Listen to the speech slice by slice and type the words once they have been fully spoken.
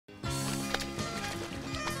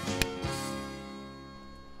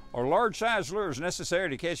Are large size lures necessary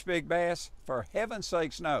to catch big bass? For heaven's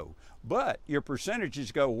sakes, no. But your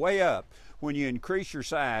percentages go way up when you increase your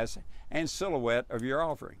size and silhouette of your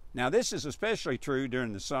offering. Now, this is especially true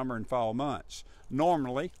during the summer and fall months.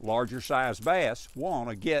 Normally, larger size bass want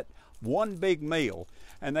to get one big meal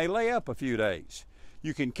and they lay up a few days.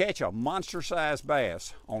 You can catch a monster sized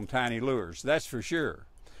bass on tiny lures, that's for sure.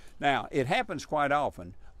 Now, it happens quite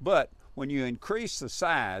often, but when you increase the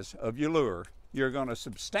size of your lure, you're going to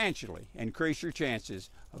substantially increase your chances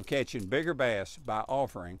of catching bigger bass by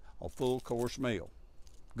offering a full course meal.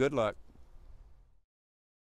 Good luck.